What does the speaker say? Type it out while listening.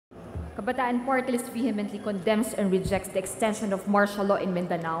Kabataan Party List vehemently condemns and rejects the extension of martial law in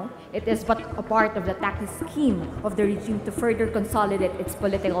Mindanao. It is but a part of the tactic scheme of the regime to further consolidate its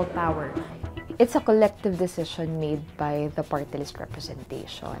political power. It's a collective decision made by the party list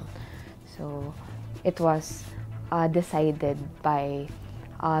representation. So it was decided by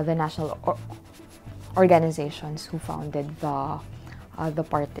the national organizations who founded the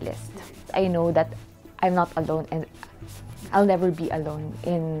party list. I know that I'm not alone, and I'll never be alone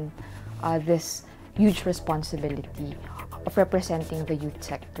in this huge responsibility of representing the youth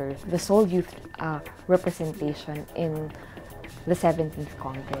sector, the sole youth representation in the 17th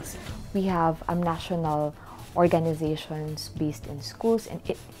Congress. We have national organizations based in schools and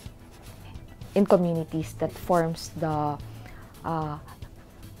in communities that forms the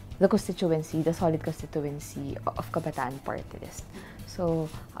constituency, the solid constituency of Kabataan Party List. So,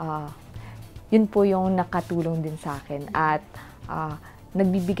 yun po yung nakatulong din sa akin at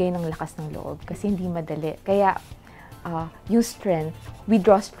nagbibigay ng lakas ng loob kasi hindi madali. Kaya yung strength, we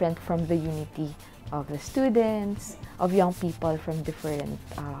draw strength from the unity of the students, of young people from different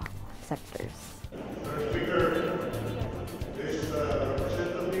sectors.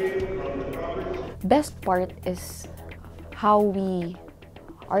 Best part is how we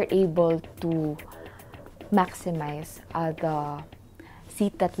are able to maximize the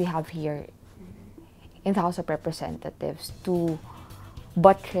seat that we have here in the House of Representatives to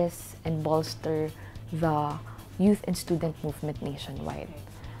buttress and bolster the youth and student movement nationwide.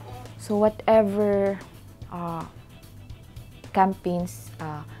 So whatever campaigns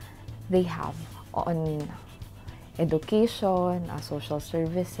they have on education, social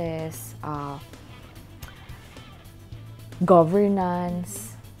services,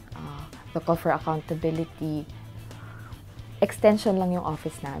 governance, the call for accountability, extension lang yung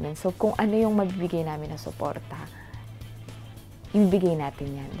office namin. So kung ano yung mabibigay namin na suporta, ibibigay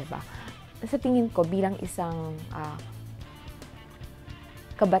natin yan, di ba? Sa tingin ko, bilang isang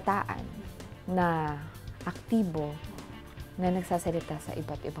kabataan na aktibo, na nagsasalita sa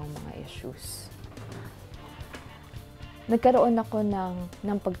iba't ibang mga issues, nagkaroon ako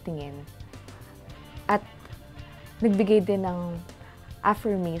ng pagtingin at nagbigay din ng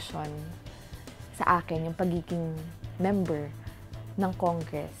affirmation sa akin yung pagiging member ng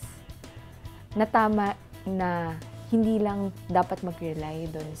Congress na tama na hindi lang dapat mag-rely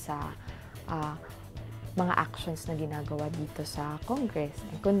doon sa mga actions na ginagawa dito sa Congress,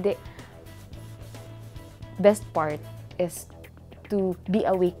 kundi best part is to be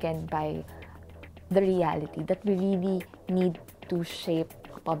awakened by the reality that we really need to shape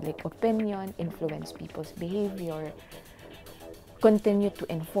public opinion, influence people's behavior, continue to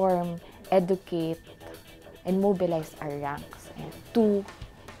inform, educate, and mobilize our ranks to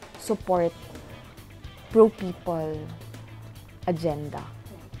support pro-people agenda.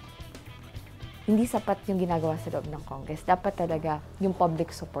 Hindi sapat yung ginagawa sa loob ng Congress. Dapat talaga yung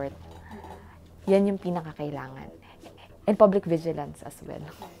public support. Yan yung pinakakailangan. And public vigilance as well.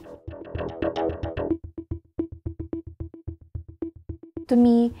 To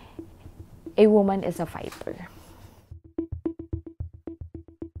me, a woman is a fighter.